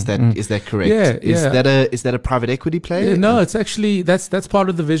Ventures. Is that correct? Yeah. Is that a private equity play? No, it's actually that's part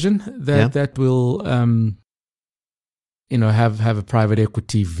of the vision that will have a private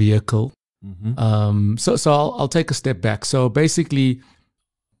equity vehicle. So I'll take a step back. So basically,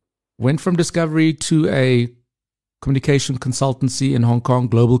 went from discovery to a communication consultancy in Hong Kong,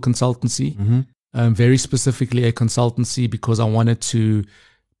 global consultancy, very specifically a consultancy because I wanted to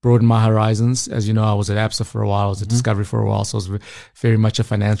broaden my horizons. As you know, I was at ABSA for a while, I was at Discovery for a while, so I was very much a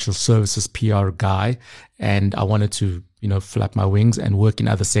financial services PR guy, and I wanted to, flap my wings and work in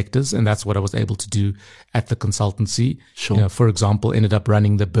other sectors, and that's what I was able to do at the consultancy. Sure. For example, ended up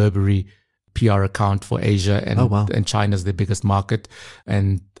running the Burberry PR account for Asia, and China's their biggest market,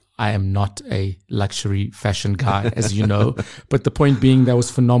 and I am not a luxury fashion guy, as you know, but the point being that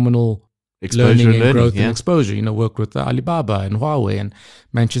was phenomenal learning and growth and exposure. Worked with Alibaba and Huawei and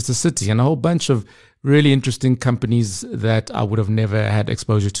Manchester City and a whole bunch of really interesting companies that I would have never had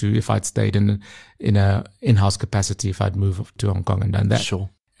exposure to if I'd stayed in a in-house capacity, if I'd moved to Hong Kong and done that.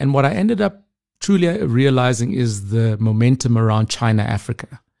 Sure. And what I ended up truly realizing is the momentum around China,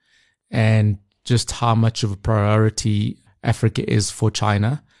 Africa, and just how much of a priority Africa is for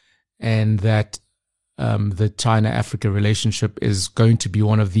China, and that the China-Africa relationship is going to be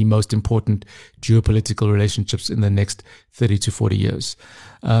one of the most important geopolitical relationships in the next 30 to 40 years.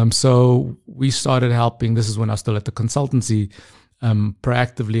 So we started helping, this is when I was still at the consultancy,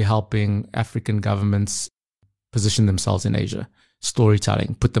 proactively helping African governments position themselves in Asia,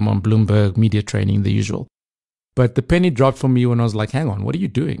 storytelling, put them on Bloomberg, media training, the usual. But the penny dropped for me when I was like, hang on, what are you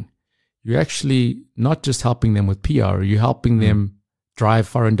doing? You're actually not just helping them with PR, you're helping them drive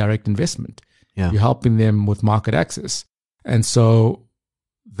foreign direct investment. Yeah. You're helping them with market access. And so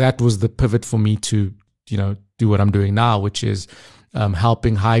that was the pivot for me to, do what I'm doing now, which is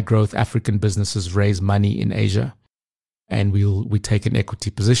helping high growth African businesses raise money in Asia. And we take an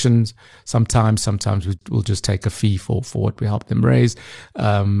equity positions. Sometimes we'll just take a fee for what we help them raise.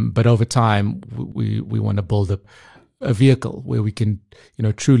 But over time, we want to build up a vehicle where we can,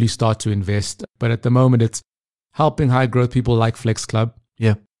 truly start to invest. But at the moment, it's helping high growth people like Flex Club.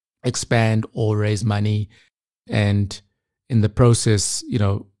 Yeah. Expand or raise money, and in the process,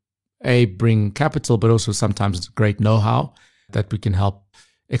 bring capital, but also sometimes great know-how that we can help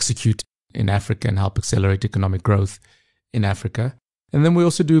execute in Africa and help accelerate economic growth in Africa. And then we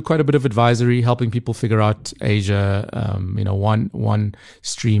also do quite a bit of advisory, helping people figure out Asia. One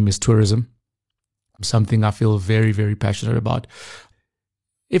stream is tourism, something I feel very, very passionate about.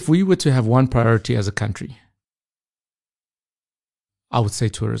 If we were to have one priority as a country, I would say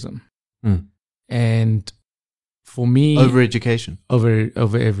tourism. And for me, over education, over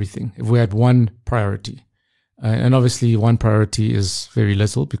everything. If we had one priority, and obviously one priority is very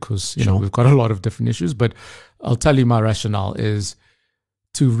little because we've got a lot of different issues. But I'll tell you my rationale is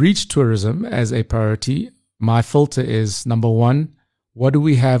to reach tourism as a priority. My filter is, number one, what do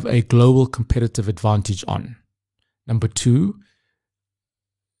we have a global competitive advantage on? Number two,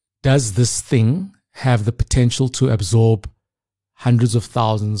 does this thing have the potential to absorb hundreds of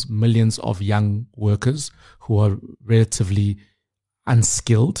thousands, millions of young workers who are relatively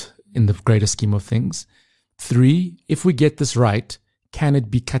unskilled in the greater scheme of things? Three, if we get this right, can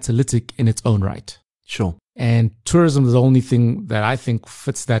it be catalytic in its own right? Sure. And tourism is the only thing that I think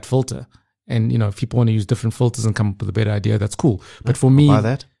fits that filter. And, if people want to use different filters and come up with a better idea, that's cool. But for me,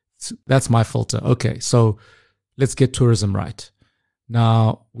 that's my filter. Okay, so let's get tourism right.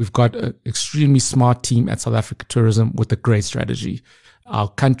 Now, we've got an extremely smart team at South Africa Tourism with a great strategy. Our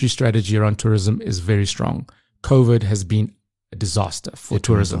country strategy around tourism is very strong. COVID has been a disaster for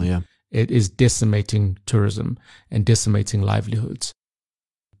tourism. Yeah. It is decimating tourism and decimating livelihoods.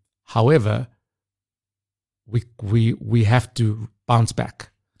 However, we have to bounce back.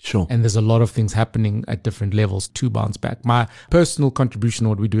 Sure. And there's a lot of things happening at different levels to bounce back. My personal contribution,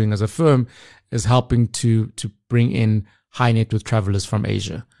 what we're doing as a firm, is helping to bring in high net worth travelers from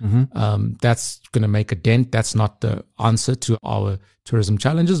Asia. That's going to make a dent. That's not the answer to our tourism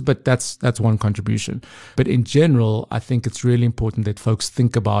challenges, but that's one contribution. But in general, I think it's really important that folks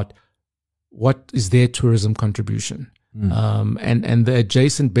think about what is their tourism contribution. And the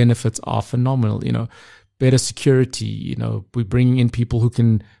adjacent benefits are phenomenal. Better security. We're bringing in people who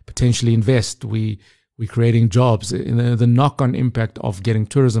can potentially invest. We're creating jobs. The knock-on impact of getting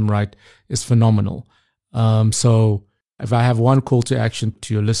tourism right is phenomenal. So if I have one call to action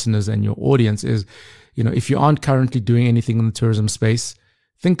to your listeners and your audience is, if you aren't currently doing anything in the tourism space,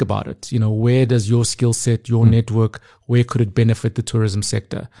 think about it. Where does your skill set, your network, where could it benefit the tourism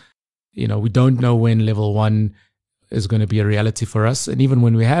sector? We don't know when level 1 is going to be a reality for us. And even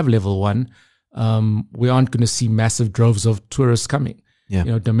when we have level 1, we aren't going to see massive droves of tourists coming.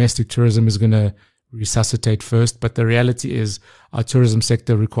 Yeah. Domestic tourism is going to resuscitate first, but the reality is our tourism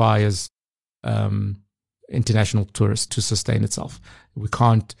sector requires international tourists to sustain itself. We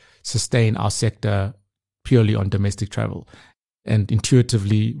can't sustain our sector purely on domestic travel. And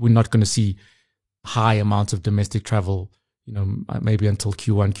intuitively, we're not going to see high amounts of domestic travel, maybe until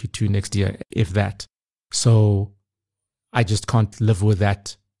Q1, Q2 next year, if that. So I just can't live with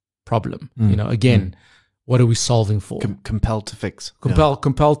that problem. Again, what are we solving for? Compelled to fix.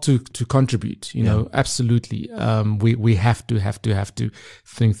 Compelled to contribute. Absolutely. We have to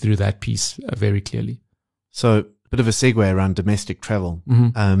think through that piece very clearly. So a bit of a segue around domestic travel.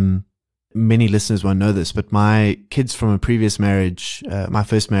 Many listeners won't know this, but my kids from a previous marriage, my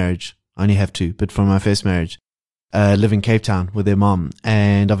first marriage, I only have 2, but from my first marriage, live in Cape Town with their mom.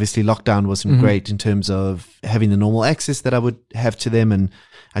 And obviously lockdown wasn't great in terms of having the normal access that I would have to them. And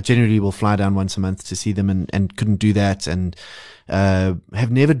I generally will fly down once a month to see them and couldn't do that. And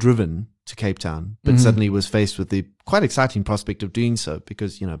have never driven to Cape Town, but suddenly was faced with the quite exciting prospect of doing so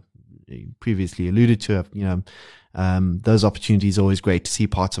because, you previously alluded to, those opportunities are always great to see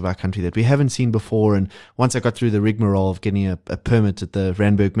parts of our country that we haven't seen before. And once I got through the rigmarole of getting a permit at the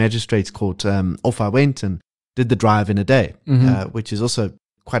Randburg Magistrates Court, off I went and did the drive in a day, which is also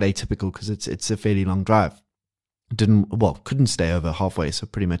quite atypical because it's a fairly long drive. Couldn't stay over halfway, so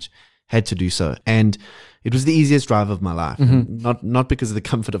pretty much had to do so. And it was the easiest drive of my life. Not because of the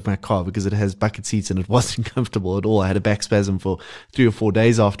comfort of my car, because it has bucket seats and it wasn't comfortable at all. I had a back spasm for 3 or 4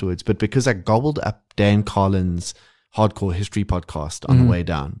 days afterwards, but because I gobbled up Dan Carlin's Hardcore History podcast on the way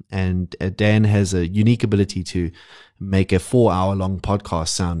down. And Dan has a unique ability to make a 4-hour long podcast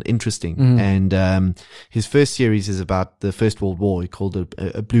sound interesting. And his first series is about the First World War. He called it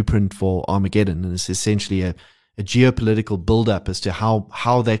a blueprint for Armageddon. And it's essentially a geopolitical build-up as to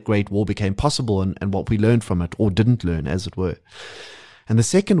how that great war became possible and what we learned from it, or didn't learn, as it were. And the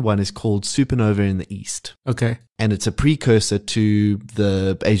second one is called Supernova in the East. Okay. And it's a precursor to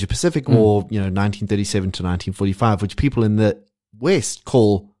the Asia-Pacific War, 1937 to 1945, which people in the West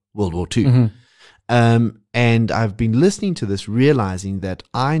call World War II. And I've been listening to this, realizing that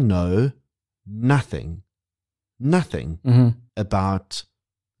I know nothing about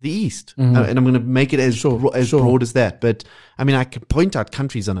the East. And I'm going to make it as broad as that. But I mean, I can point out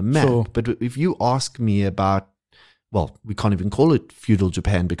countries on a map, but if you ask me about, we can't even call it feudal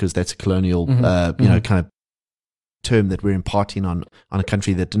Japan because that's a colonial, kind of term that we're imparting on a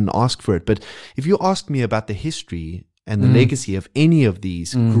country that didn't ask for it. But if you ask me about the history and the legacy of any of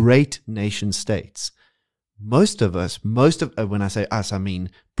these great nation states, most of when I say us, I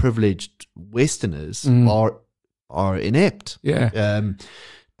mean privileged Westerners are inept. Yeah.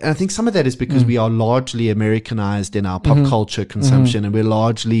 And I think some of that is because we are largely Americanized in our pop culture consumption, and we're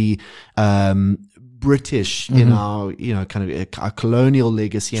largely British in our, kind of our colonial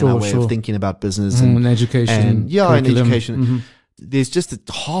legacy and our way of thinking about business and education. And education. There's just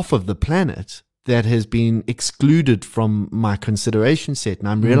half of the planet that has been excluded from my consideration set. And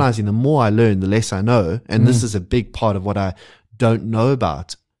I'm realizing the more I learn, the less I know. And this is a big part of what I don't know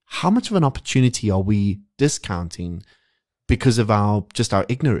about. How much of an opportunity are we discounting because of our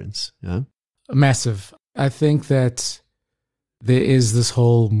ignorance? Massive. I think that there is this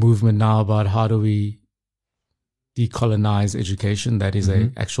whole movement now about how do we decolonize education. That is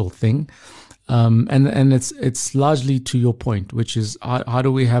an actual thing. And it's largely to your point, which is how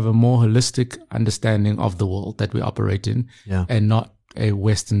do we have a more holistic understanding of the world that we operate in, and not a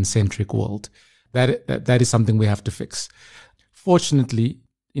Western-centric world. That is something we have to fix. Fortunately,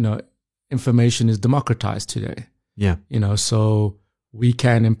 information is democratized today. Yeah. So we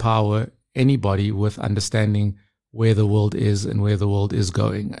can empower anybody with understanding where the world is and where the world is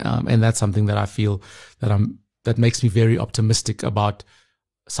going. And that's something that I feel that makes me very optimistic about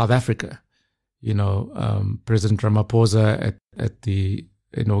South Africa. President Ramaphosa at the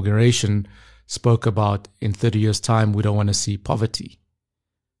inauguration spoke about in 30 years' time, we don't want to see poverty.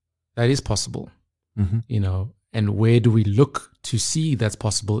 That is possible, and where do we look to see that's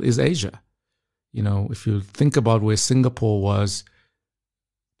possible is Asia. If you think about where Singapore was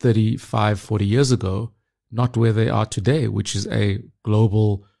 35, 40 years ago, not where they are today, which is a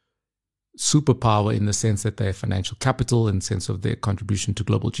global superpower in the sense that they're financial capital, in the sense of their contribution to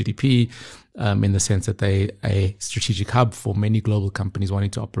global GDP, in the sense that they're a strategic hub for many global companies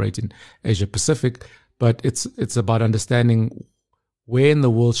wanting to operate in Asia Pacific. but it's about understanding where in the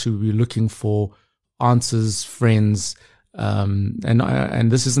world should we be looking for answers, friends,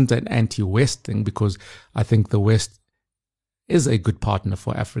 and this isn't an anti-West thing, because I think the West is a good partner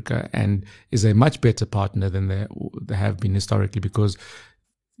for Africa and is a much better partner than they have been historically, because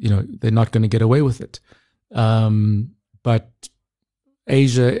they're not going to get away with it. But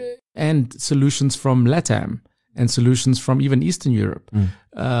Asia and solutions from LATAM and solutions from even Eastern Europe,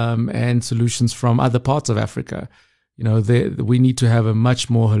 and solutions from other parts of Africa. We need to have a much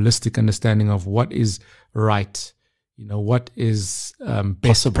more holistic understanding of what is right, what is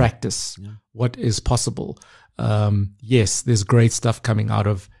best practice, what is possible. Yes, there's great stuff coming out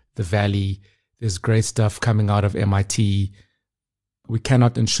of the Valley. There's great stuff coming out of MIT. We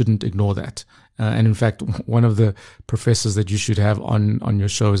cannot and shouldn't ignore that. And in fact, one of the professors that you should have on your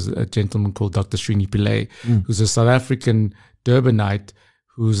show is a gentleman called Dr. Srini Pillay, who's a South African Durbanite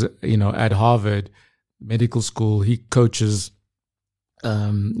who's, at Harvard Medical School. He coaches,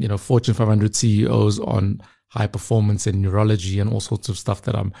 Fortune 500 CEOs on high performance and neurology and all sorts of stuff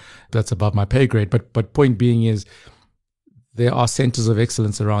that's above my pay grade. But point being is, there are centers of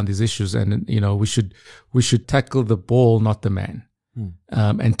excellence around these issues, and we should tackle the ball, not the man.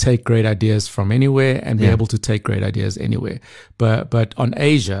 And take great ideas from anywhere and be able to take great ideas anywhere. But on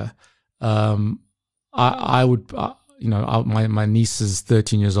Asia, I would, my niece is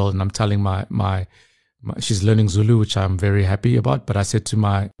 13 years old, and I'm telling my she's learning Zulu, which I'm very happy about. But I said to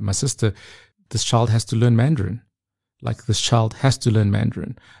my sister, this child has to learn Mandarin. This child has to learn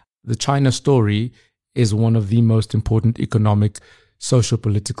Mandarin. The China story is one of the most important economic, social,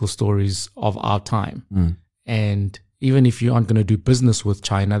 political stories of our time. And even if you aren't going to do business with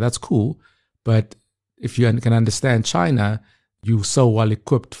China, that's cool. But if you can understand China, you're so well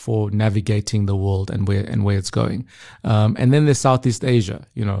equipped for navigating the world and where it's going. And then there's Southeast Asia,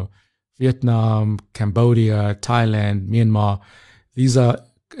 Vietnam, Cambodia, Thailand, Myanmar. These are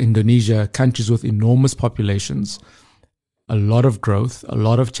Indonesia, countries with enormous populations, a lot of growth, a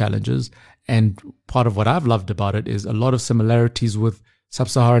lot of challenges. And part of what I've loved about it is a lot of similarities with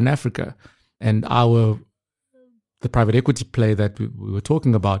sub-Saharan Africa. And the private equity play that we were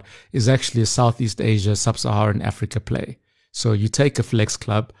talking about is actually a Southeast Asia, Sub-Saharan Africa play. So you take a flex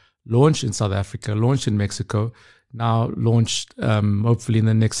club, launch in South Africa, launch in Mexico, now launched, hopefully in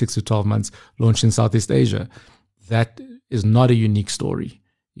the next 6 to 12 months, launch in Southeast Asia. That is not a unique story.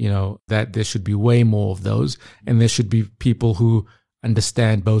 That there should be way more of those, and there should be people who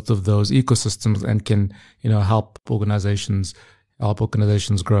understand both of those ecosystems and can, help organizations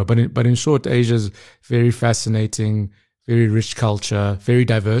grow. But in short, Asia is very fascinating, very rich culture, very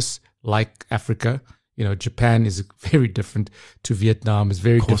diverse, like Africa. Japan is very different to Vietnam, is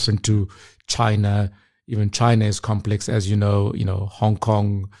very different to China. Even China is complex, as Hong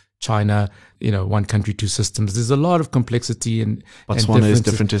Kong, China, one country, two systems. There's a lot of complexity and Botswana is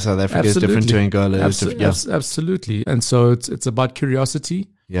different to South Africa, is different to Angola. Absolutely. And so it's about curiosity.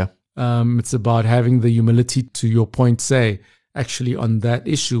 Yeah. It's about having the humility, to your point, say, actually, on that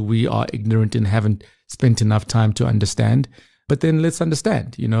issue, we are ignorant and haven't spent enough time to understand. But then let's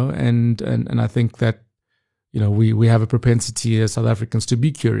understand, and I think that, we have a propensity as South Africans to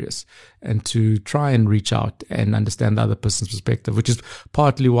be curious and to try and reach out and understand the other person's perspective, which is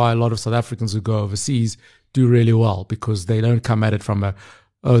partly why a lot of South Africans who go overseas do really well, because they don't come at it from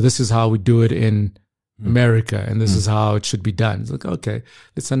this is how we do it in America and this is how it should be done. It's like, okay,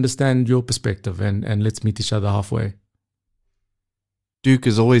 let's understand your perspective and let's meet each other halfway. Duke,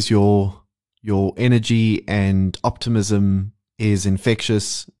 as always, your energy and optimism is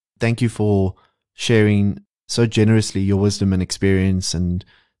infectious. Thank you for sharing so generously your wisdom and experience and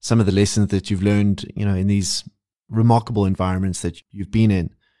some of the lessons that you've learned, in these remarkable environments that you've been in.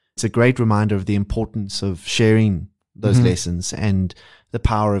 It's a great reminder of the importance of sharing those lessons and the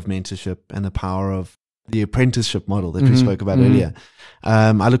power of mentorship and the power of the apprenticeship model that we spoke about earlier.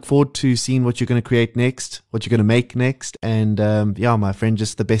 I look forward to seeing what you're going to create next, what you're going to make next. And my friend,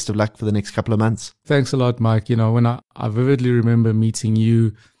 just the best of luck for the next couple of months. Thanks a lot, Mike. When I vividly remember meeting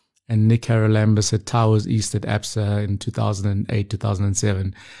you and Nick Haralambis at Towers East at ABSA in 2008,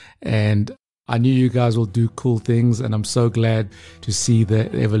 2007. And I knew you guys will do cool things, and I'm so glad to see the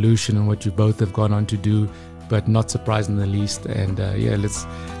evolution and what you both have gone on to do, but not surprised in the least. And let's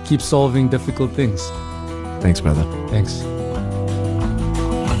keep solving difficult things. Thanks, brother. Thanks.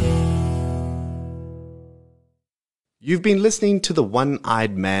 You've been listening to the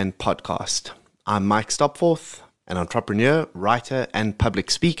One-Eyed Man podcast. I'm Mike Stopforth, an entrepreneur, writer, and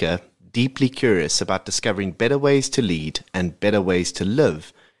public speaker, deeply curious about discovering better ways to lead and better ways to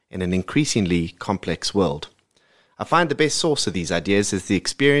live in an increasingly complex world. I find the best source of these ideas is the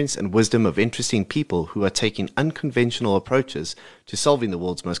experience and wisdom of interesting people who are taking unconventional approaches to solving the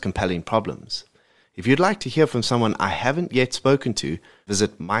world's most compelling problems. If you'd like to hear from someone I haven't yet spoken to,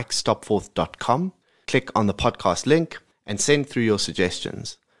 visit mikestopforth.com, click on the podcast link, and send through your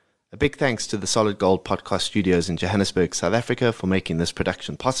suggestions. A big thanks to the Solid Gold Podcast Studios in Johannesburg, South Africa for making this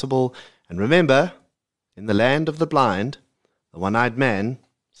production possible. And remember, in the land of the blind, the one-eyed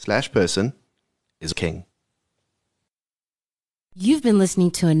man/person is king. You've been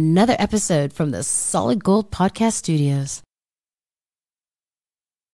listening to another episode from the Solid Gold Podcast Studios.